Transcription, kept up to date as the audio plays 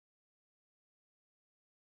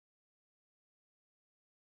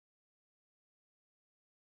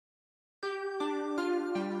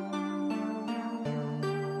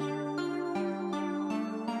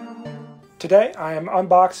Today I am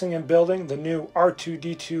unboxing and building the new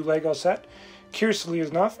R2-D2 Lego set. Curiously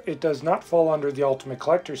enough, it does not fall under the Ultimate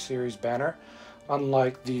Collector Series banner,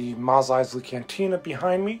 unlike the Mos Eisley Cantina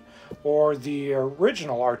behind me or the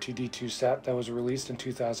original R2-D2 set that was released in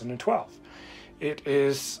 2012. It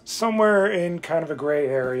is somewhere in kind of a gray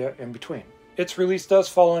area in between. Its release does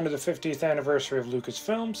fall under the 50th anniversary of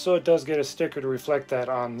Lucasfilm, so it does get a sticker to reflect that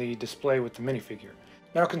on the display with the minifigure.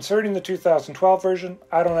 Now concerning the 2012 version,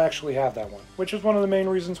 I don't actually have that one, which is one of the main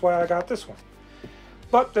reasons why I got this one.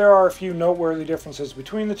 But there are a few noteworthy differences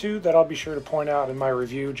between the two that I'll be sure to point out in my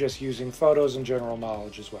review, just using photos and general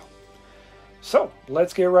knowledge as well. So,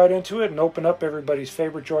 let's get right into it and open up everybody's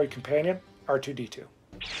favorite droid companion, R2-D2.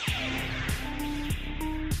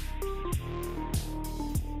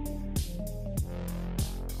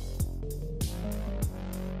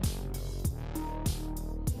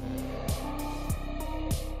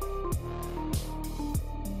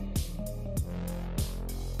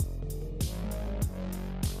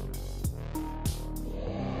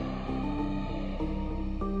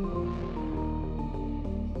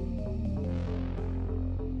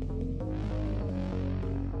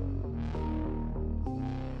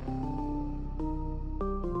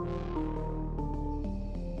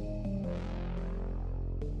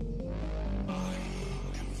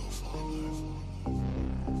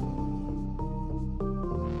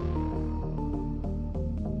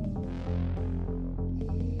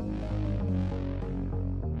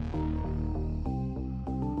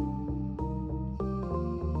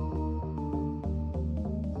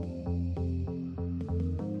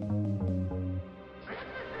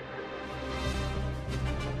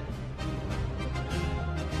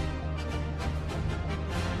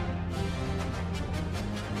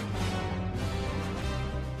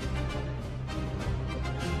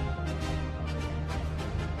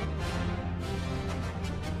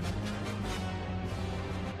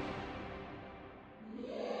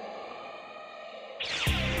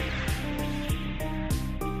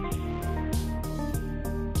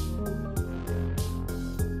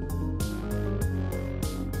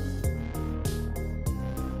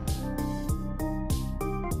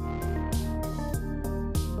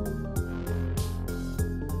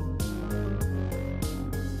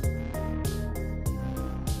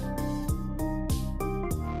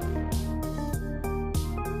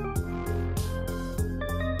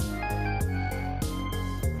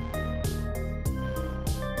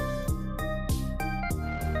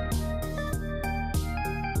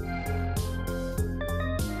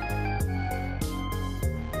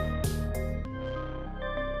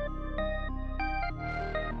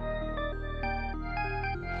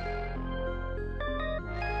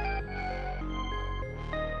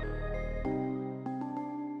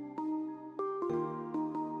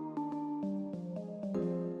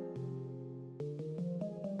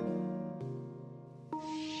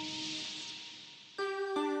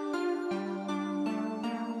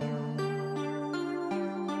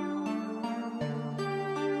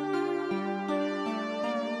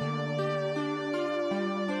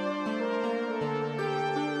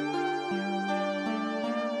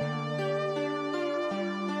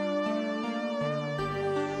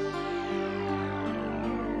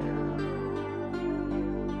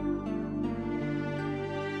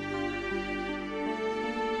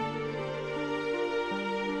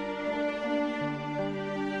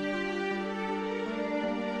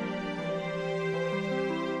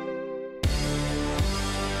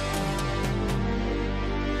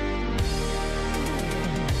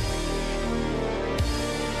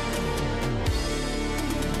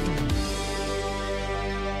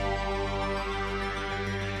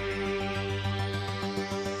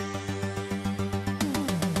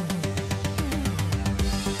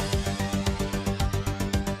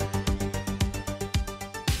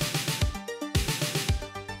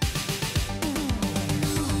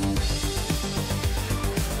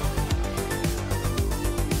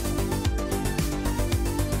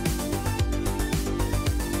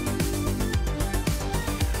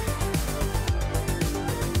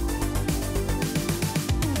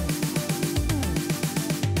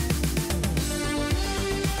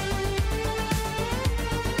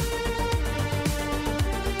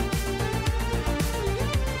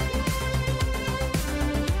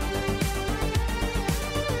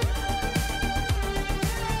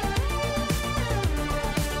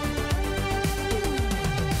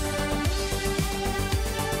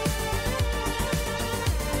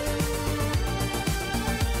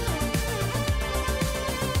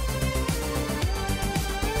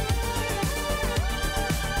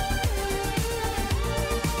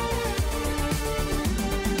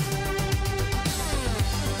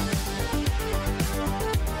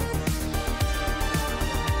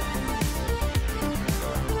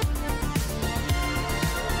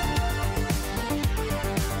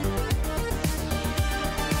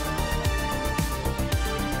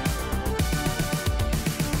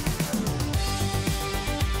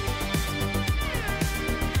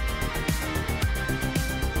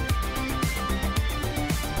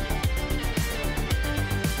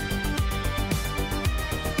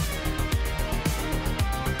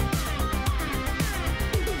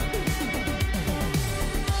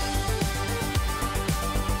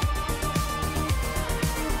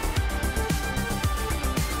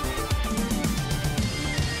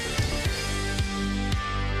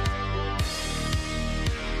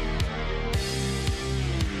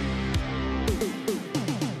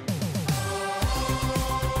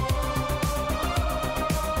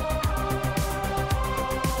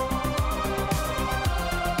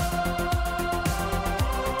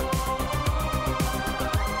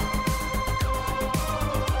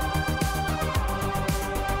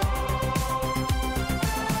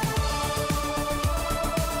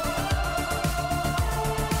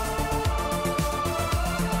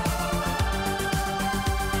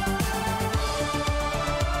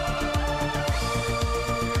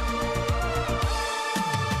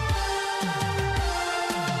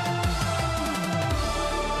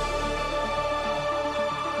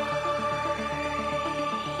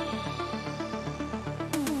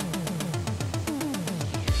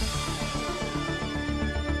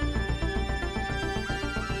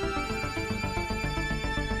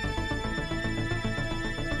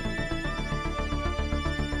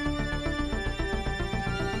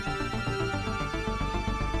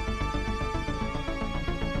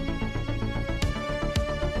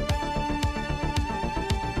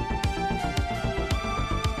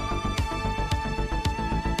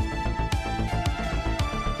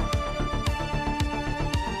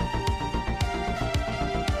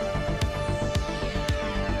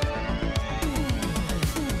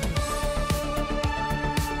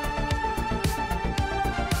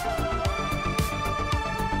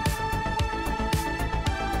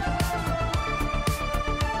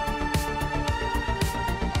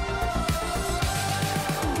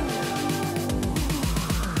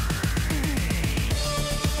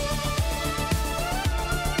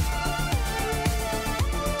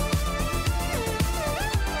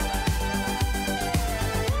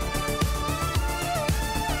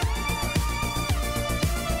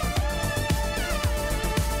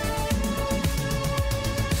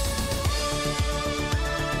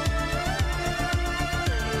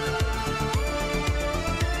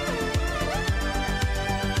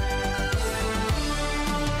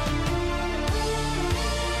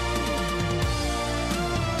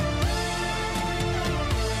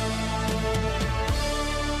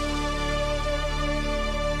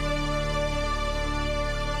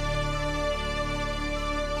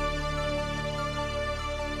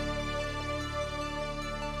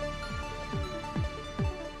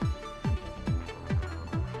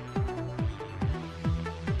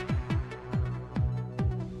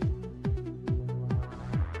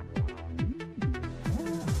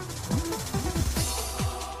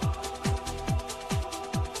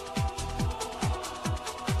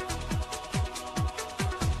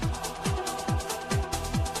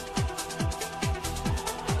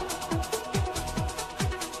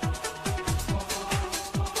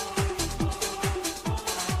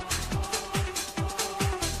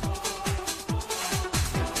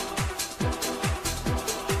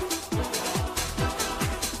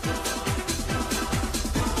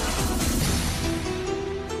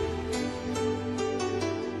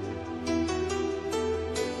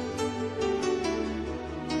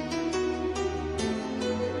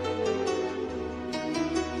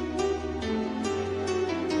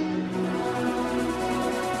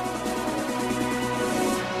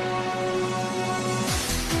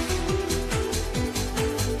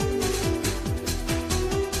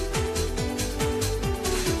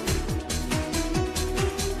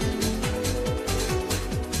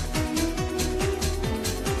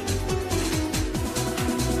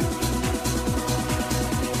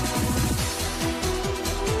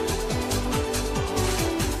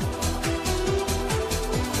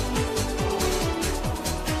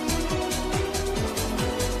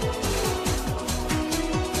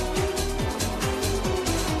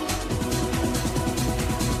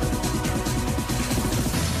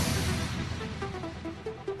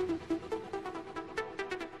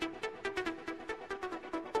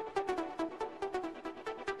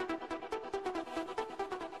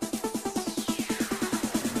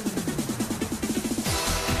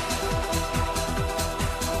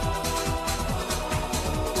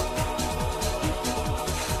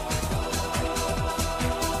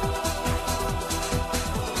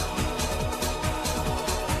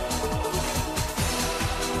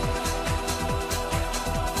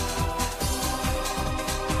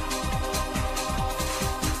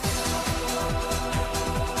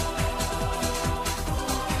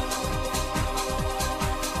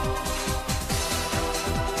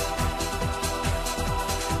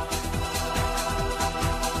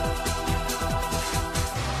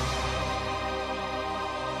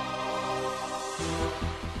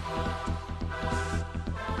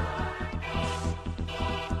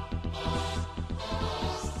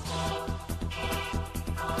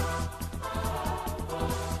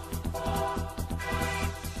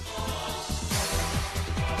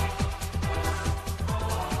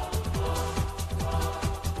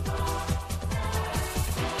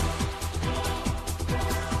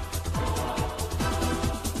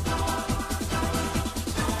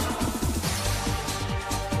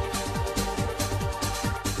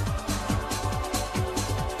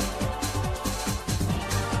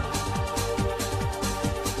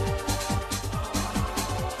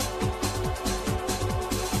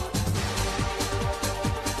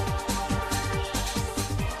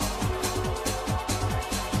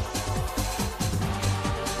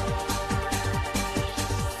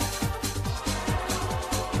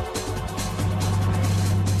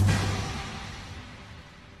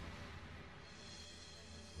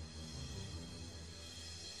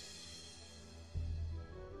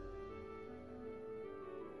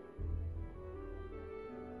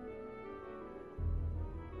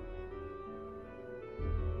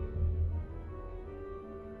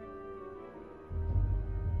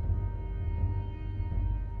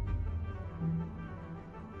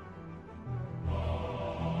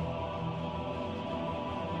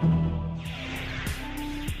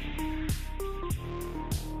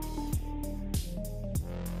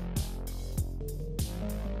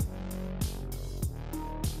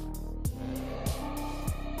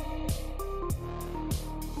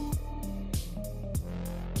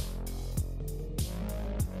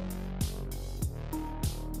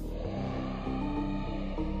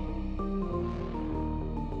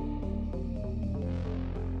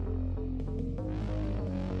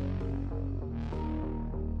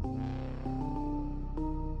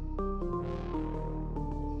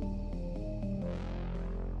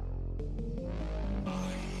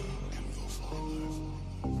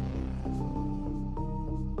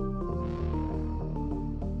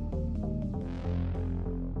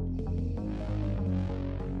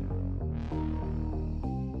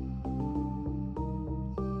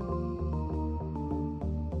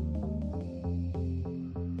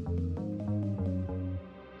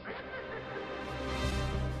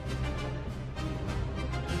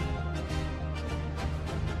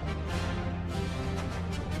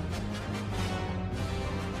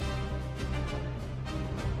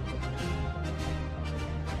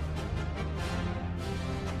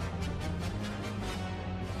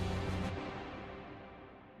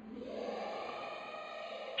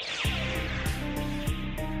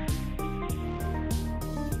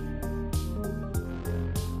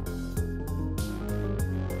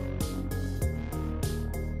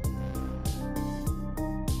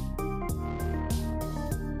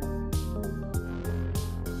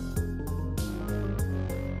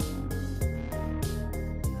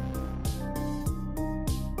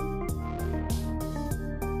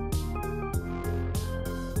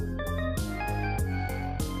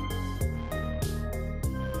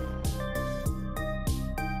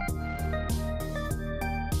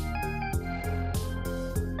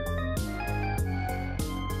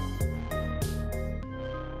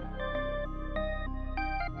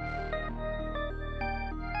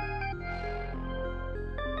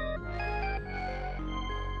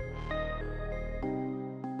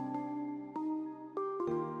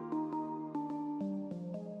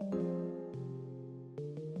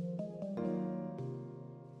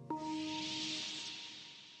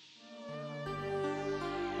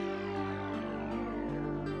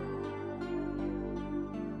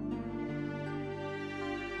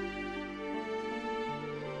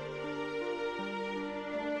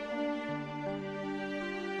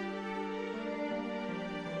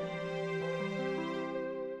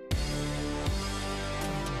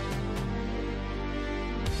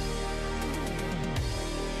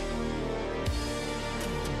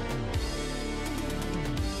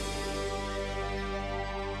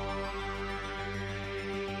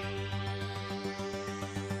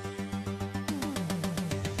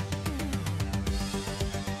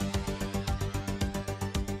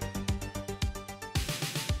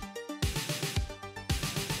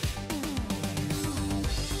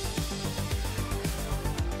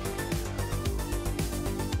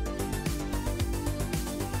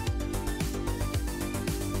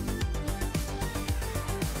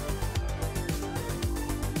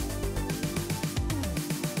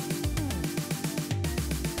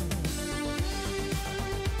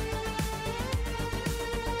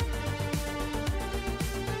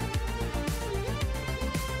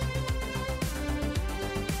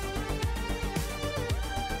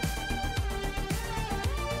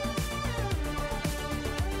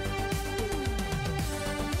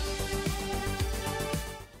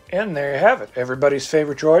 And there you have it, everybody's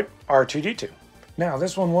favorite droid, R2-D2. Now,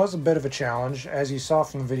 this one was a bit of a challenge. As you saw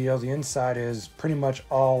from the video, the inside is pretty much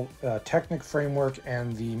all Technic framework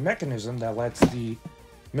and the mechanism that lets the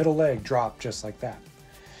middle leg drop just like that.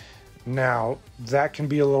 Now, that can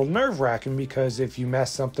be a little nerve-wracking because if you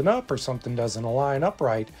mess something up or something doesn't align up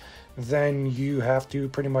right, then you have to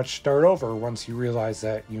pretty much start over once you realize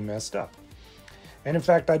that you messed up. And in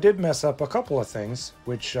fact, I did mess up a couple of things,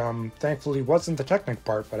 which thankfully wasn't the Technic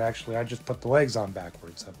part, but actually I just put the legs on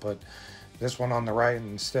backwards. I put this one on the right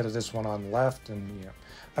instead of this one on the left, and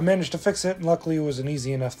I managed to fix it, and luckily it was an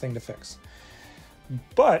easy enough thing to fix.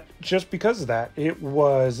 But just because of that, it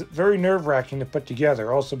was very nerve-wracking to put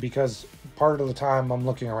together, also because part of the time I'm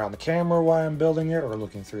looking around the camera while I'm building it, or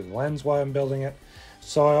looking through the lens while I'm building it,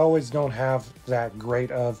 so I always don't have that great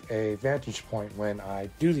of a vantage point when I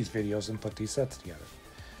do these videos and put these sets together.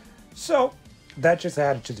 So that just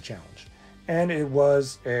added to the challenge. And it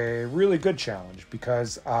was a really good challenge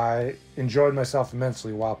because I enjoyed myself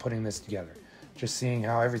immensely while putting this together. Just seeing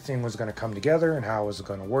how everything was going to come together and how it was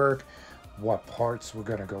going to work, what parts were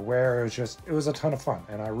going to go where. It was a ton of fun,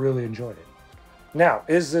 and I really enjoyed it. Now,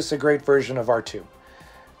 is this a great version of R2?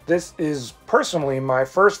 This is personally my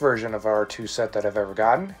first version of R2 set that I've ever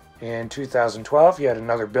gotten. In 2012, he had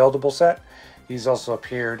another buildable set. He's also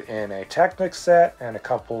appeared in a Technic set and a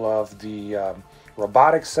couple of the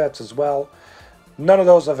robotic sets as well. None of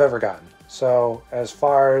those I've ever gotten. So as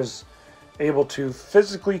far as able to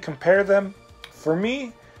physically compare them, for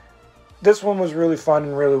me, this one was really fun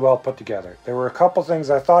and really well put together. There were a couple things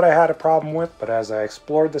I thought I had a problem with, but as I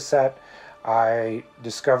explored the set, I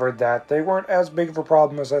discovered that they weren't as big of a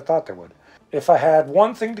problem as I thought they would. If I had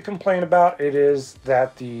one thing to complain about, it is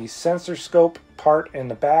that the sensor scope part in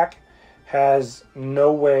the back has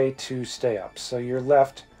no way to stay up. So you're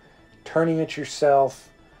left turning it yourself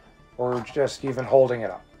or just even holding it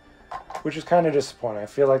up, which is kind of disappointing. I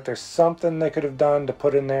feel like there's something they could have done to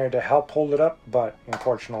put in there to help hold it up, but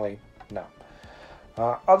unfortunately, no.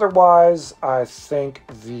 Otherwise, I think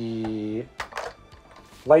the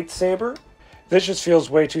lightsaber, this just feels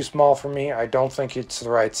way too small for me. I don't think it's the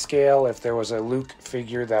right scale. If there was a Luke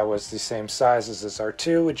figure that was the same size as this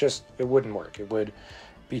R2, it wouldn't work. It would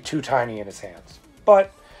be too tiny in his hands.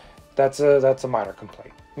 But that's a minor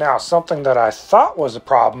complaint. Now, something that I thought was a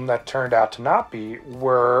problem that turned out to not be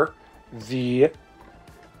were the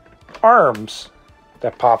arms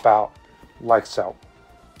that pop out like so.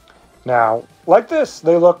 Now, like this,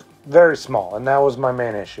 they look very small, and that was my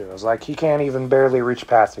main issue. It was like, he can't even barely reach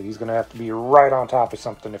past it. He's going to have to be right on top of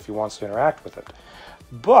something if he wants to interact with it.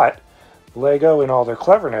 But Lego, in all their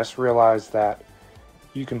cleverness, realized that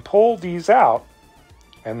you can pull these out,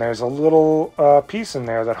 and there's a little piece in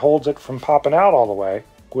there that holds it from popping out all the way,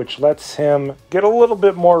 which lets him get a little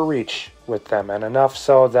bit more reach with them, and enough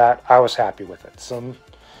so that I was happy with it. So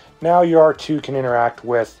now your R2 can interact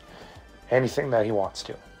with anything that he wants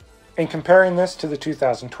to. In comparing this to the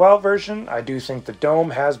 2012 version, I do think the dome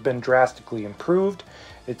has been drastically improved.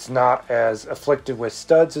 It's not as afflicted with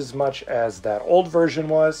studs as much as that old version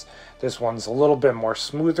was. This one's a little bit more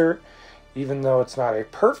smoother. Even though it's not a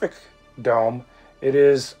perfect dome, it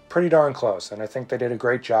is pretty darn close, and I think they did a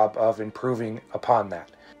great job of improving upon that.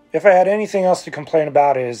 If I had anything else to complain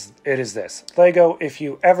about, it is this. Lego, if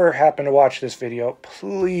you ever happen to watch this video,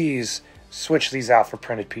 please switch these out for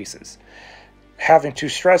printed pieces. Having to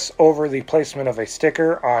stress over the placement of a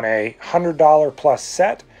sticker on a $100 plus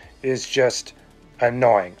set is just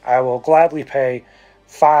annoying. I will gladly pay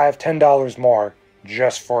 $5, $10 more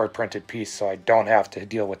just for a printed piece so I don't have to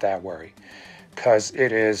deal with that worry, because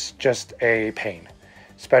it is just a pain,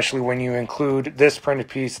 especially when you include this printed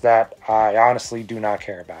piece that I honestly do not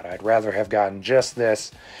care about. I'd rather have gotten just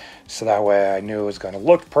this so that way I knew it was going to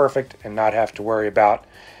look perfect and not have to worry about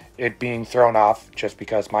it being thrown off just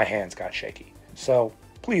because my hands got shaky. So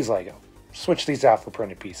please, Lego, switch these out for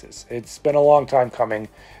printed pieces. It's been a long time coming.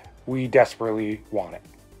 We desperately want it.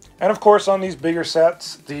 And of course, on these bigger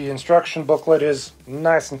sets, the instruction booklet is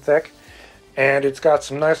nice and thick, and it's got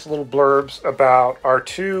some nice little blurbs about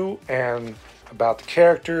R2 and about the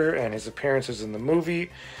character and his appearances in the movie.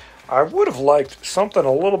 I would have liked something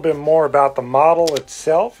a little bit more about the model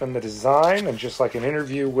itself and the design, and just like an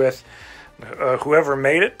interview with whoever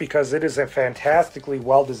made it, because it is a fantastically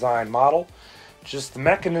well-designed model. Just the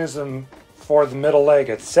mechanism for the middle leg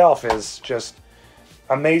itself is just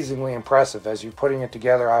amazingly impressive. As you're putting it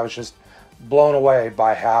together, I was just blown away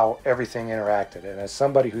by how everything interacted. And as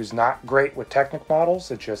somebody who's not great with Technic models,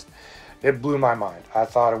 it blew my mind. I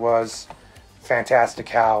thought it was fantastic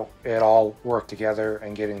how it all worked together,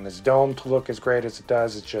 and getting this dome to look as great as it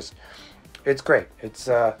does, it's great. It's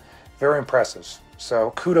very impressive.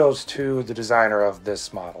 So kudos to the designer of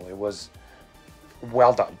this model. It was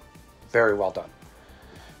well done. Very well done.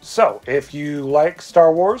 So if you like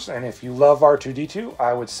Star Wars and if you love R2-D2,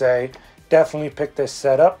 I would say definitely pick this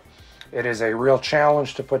set up. It is a real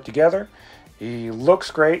challenge to put together. He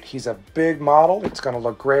looks great. He's a big model. It's going to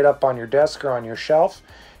look great up on your desk or on your shelf.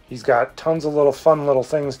 He's got tons of fun little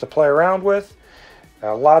things to play around with.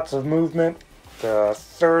 Lots of movement. The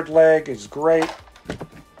third leg is great.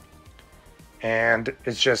 And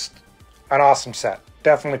it's just an awesome set.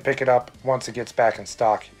 Definitely pick it up once it gets back in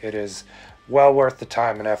stock. It is well worth the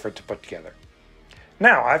time and effort to put together.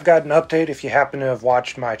 Now, I've got an update if you happen to have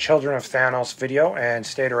watched my Children of Thanos video and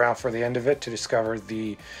stayed around for the end of it to discover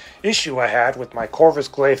the issue I had with my Corvus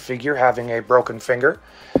Glaive figure having a broken finger.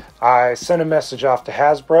 I sent a message off to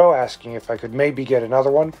Hasbro asking if I could maybe get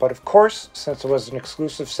another one, but of course, since it was an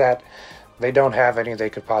exclusive set, they don't have any they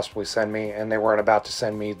could possibly send me, and they weren't about to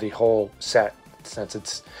send me the whole set since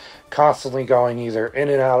it's constantly going either in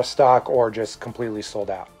and out of stock or just completely sold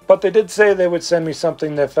out. But they did say they would send me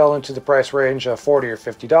something that fell into the price range of $40 or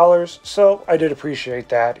 $50, so I did appreciate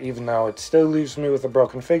that. Even though it still leaves me with a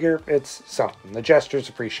broken figure, it's something. The gesture's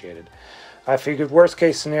appreciated. I figured worst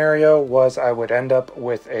case scenario was I would end up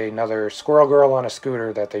with another Squirrel Girl on a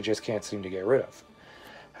scooter that they just can't seem to get rid of.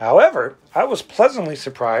 However, I was pleasantly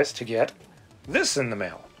surprised to get this in the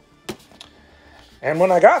mail. And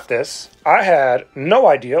when I got this, I had no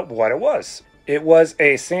idea what it was. It was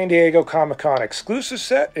a San Diego Comic-Con exclusive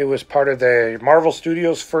set. It was part of the Marvel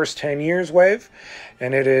Studios First 10 Years wave,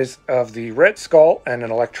 and it is of the Red Skull and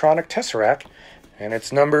an electronic Tesseract, and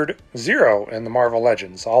it's numbered 0 in the Marvel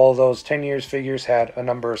Legends. All of those 10 Years figures had a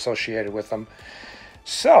number associated with them.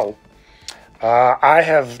 So, I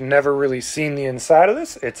have never really seen the inside of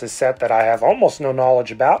this. It's a set that I have almost no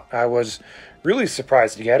knowledge about. I was really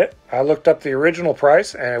surprised to get it. I looked up the original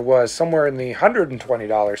price, and it was somewhere in the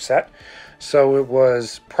 $120 set. So it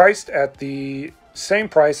was priced at the same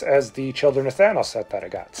price as the Children of Thanos set that I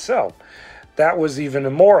got. So that was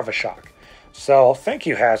even more of a shock. So thank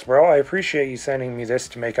you, Hasbro. I appreciate you sending me this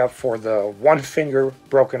to make up for the one finger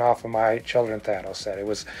broken off of my Children of Thanos set. It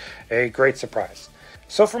was a great surprise.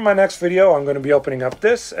 So for my next video, I'm going to be opening up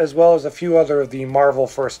this, as well as a few other of the Marvel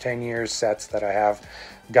First 10 Years sets that I have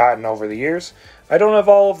gotten over the years. I don't have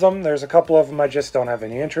all of them. There's a couple of them I just don't have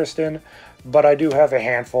any interest in, but I do have a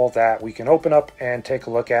handful that we can open up and take a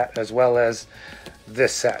look at, as well as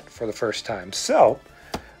this set for the first time. So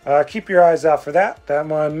keep your eyes out for that. That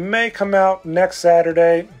one may come out next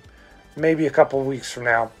Saturday, maybe a couple of weeks from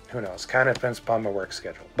now. Who knows? Kind of depends upon my work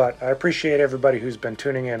schedule. But I appreciate everybody who's been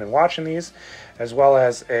tuning in and watching these, as well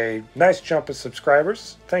as a nice jump of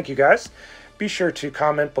subscribers. Thank you, guys. Be sure to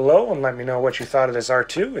comment below and let me know what you thought of this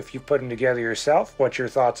R2, if you put them together yourself, what your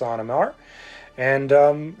thoughts on them are. And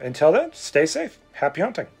until then, stay safe. Happy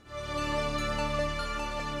hunting.